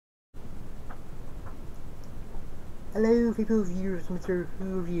Hello, people viewers,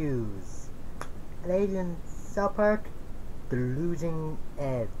 Mr.Who reviews. Today in South Park, The Losing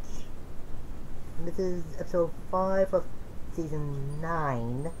Edge. And this is episode 5 of season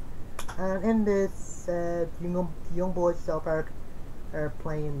 9. And in this, young boys of South Park are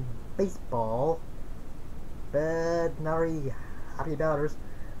playing baseball, but not really happy about it,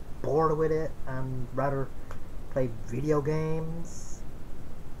 bored with it, and rather play video games.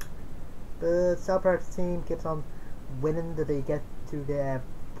 The South Park's team keeps on winning that they get to the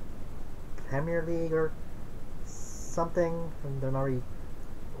Premier League or something, and they're not really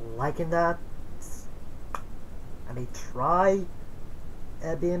liking that, and they try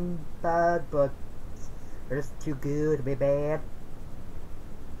being bad, but they're just too good to be bad.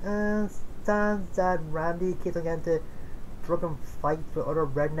 And Stan's dad Randy keeps on getting to drunken fights with other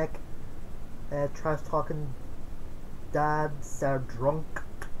redneck trash talking dads that are drunk,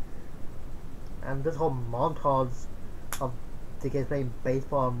 and this whole montage of the kids playing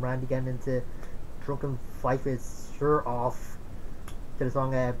baseball and Randy getting into drunken fight with his shirt off to the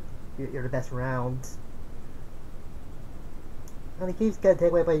song You're the Best Round. And he keeps getting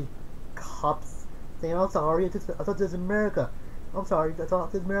taken away by cops saying, "I'm sorry, I thought this was America. I'm sorry, I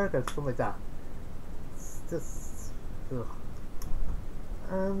thought this was America," something like that. It's just... ugh.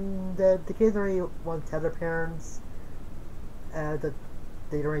 And the kids don't really want to tell their parents that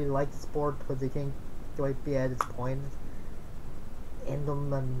they don't really like the sport because they think they might be disappointed in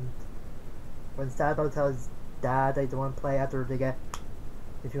them, and when Stan about to tell his dad they don't want to play after they get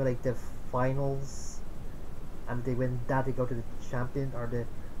into like the finals and they win that, they go to the champion or the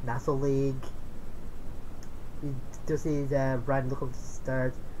National League. You just see Ryan look up to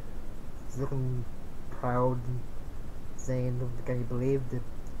start. He's looking proud and saying, "Can you believe that you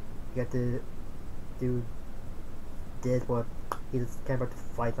get to do this?" But he just care about the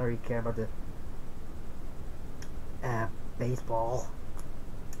fight, not really care about the baseball.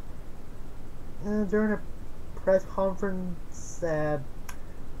 During a press conference, the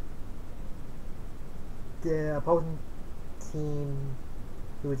opposing team,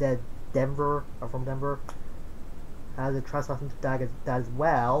 who is Denver, or from Denver, has a trash talking dad as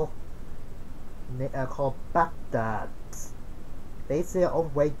well, called Bat-Dad. Basically, an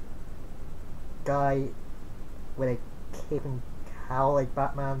overweight guy with a cape and cowl like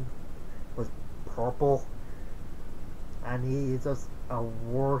Batman was purple, and he is just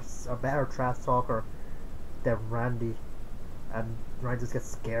a better trash talker than Randy, and Randy just gets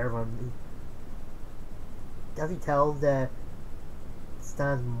scared when he tells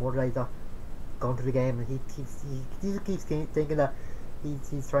Stan's mother that he's not going to the game, and he just keeps thinking that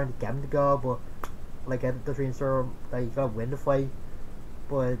he's trying to get him to go, but like doesn't really sure that he's gonna win the fight,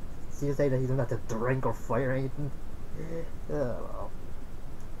 but he just say that he doesn't have to drink or fight or anything.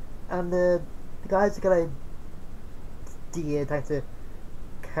 And the guys got a idea thanks to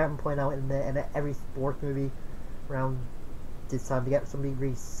Karen point out in every sports movie around this time to get somebody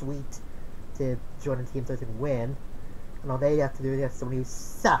really sweet to join the team so they can win, and all they have to do is get somebody who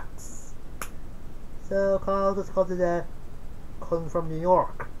sucks. So Kyle just calls it a cousin from New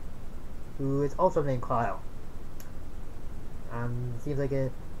York who is also named Kyle, and seems like a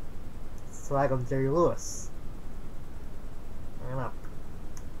slag on Jerry Lewis. I don't know.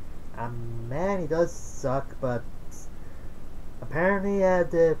 And man, he does suck, but apparently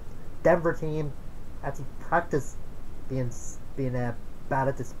the Denver team actually practiced being bad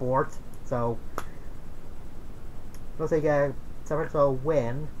at the sport, so looks like San Francisco will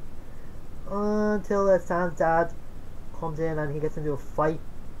win until Stan's dad comes in and he gets into a fight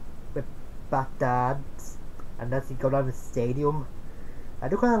with Bat-Dad, and that's he go down the stadium. I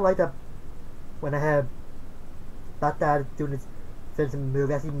do kind of like that when I have Bat-Dad doing his finishing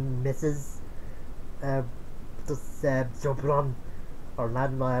move as he misses, just jumping on or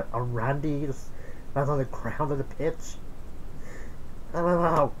landing on Randy, just lands on the ground of the pitch. I don't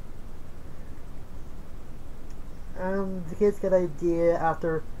know. The kids get an idea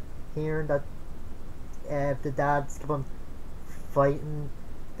after hearing that if the dads keep on fighting,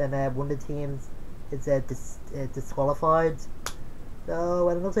 then one of the teams is disqualified. So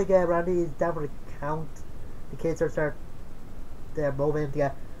when it looks like Randy is down for the count, the kids start moving him to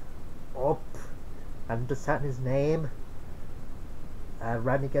get up and just chanting his name.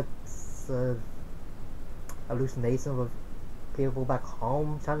 Randy gets hallucinations of people back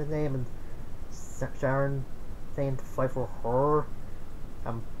home chanting his name, and Sharon saying to fight for her,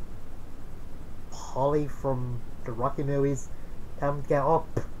 and Polly from the Rocky movies telling him to get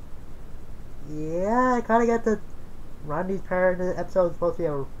up. Yeah, I kinda get that Randy's part in the episode is supposed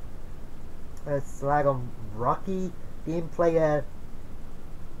to be a slag on Rocky being played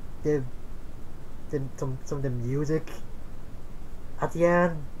the some of the music at the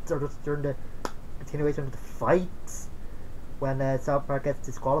end, or just during the continuation of the fight when South Park gets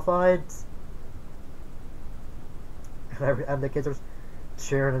disqualified, and the kids are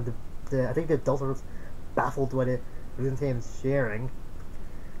cheering, and I think the adults are just baffled by the losing team's cheering.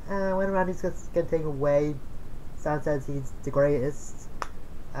 And when Randy's getting taken away, Stan says he's the greatest,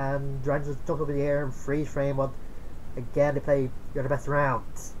 and Randy just jumps up in the air and freeze frame, but again they play You're the Best Around.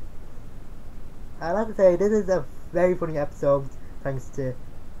 I'd have to say, this is a very funny episode, thanks to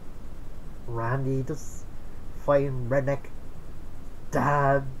Randy just fighting redneck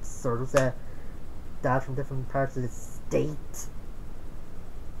dads, or just dads from different parts of the state,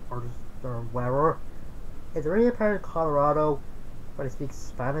 or wherever. Is there any part of Colorado where they speak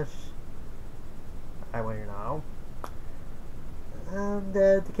Spanish? I want to know. And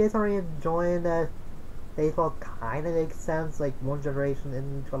the kids are really enjoying baseball. Kind of makes sense, like one generation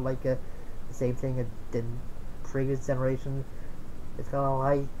into like the same thing as the previous generation. It's kind of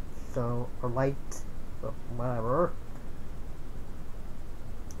light, or light, but whatever.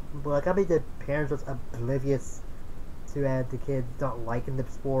 But I can't be the parents just oblivious to the kids not liking the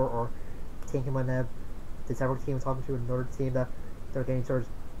sport, or thinking when the several teams talking to another team that they're getting sort of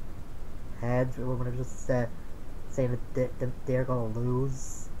heads, or when they're just saying that they're gonna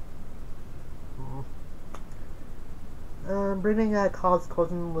lose. Bringing Cobb's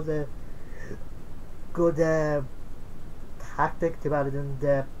cousin was a good tactic. Too bad it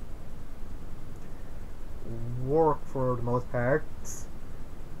didn't work for the most part.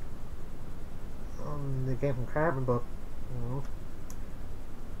 The game from Carbon, but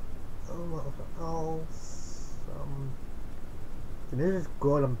what else? The music is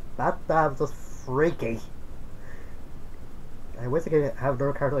good, and that was just freaky. I wish I could have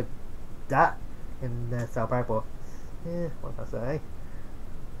another character like that in South Park, but what can I say?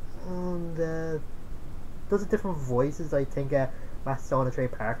 And those are different voices I think Matt Stone and Trey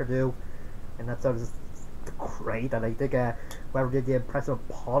Parker do, and that's sort of just great. And I think whoever did the impression of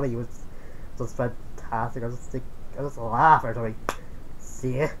Polly was just fantastic. I just laugh every time I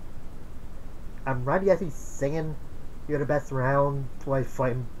see it. And Randy actually singing You're the Best Around while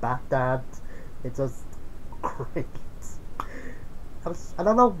fighting Bat-Dad. It's just great. I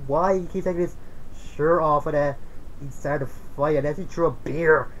don't know why he keeps taking his shirt off and he started to fight, and then he threw a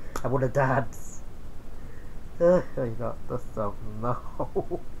beer at one of the dads. I don't know.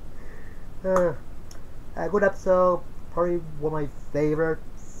 A good episode, probably one of my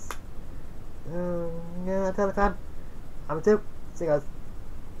favorites. Yeah, until the time, I'm 2. See you guys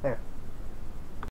later.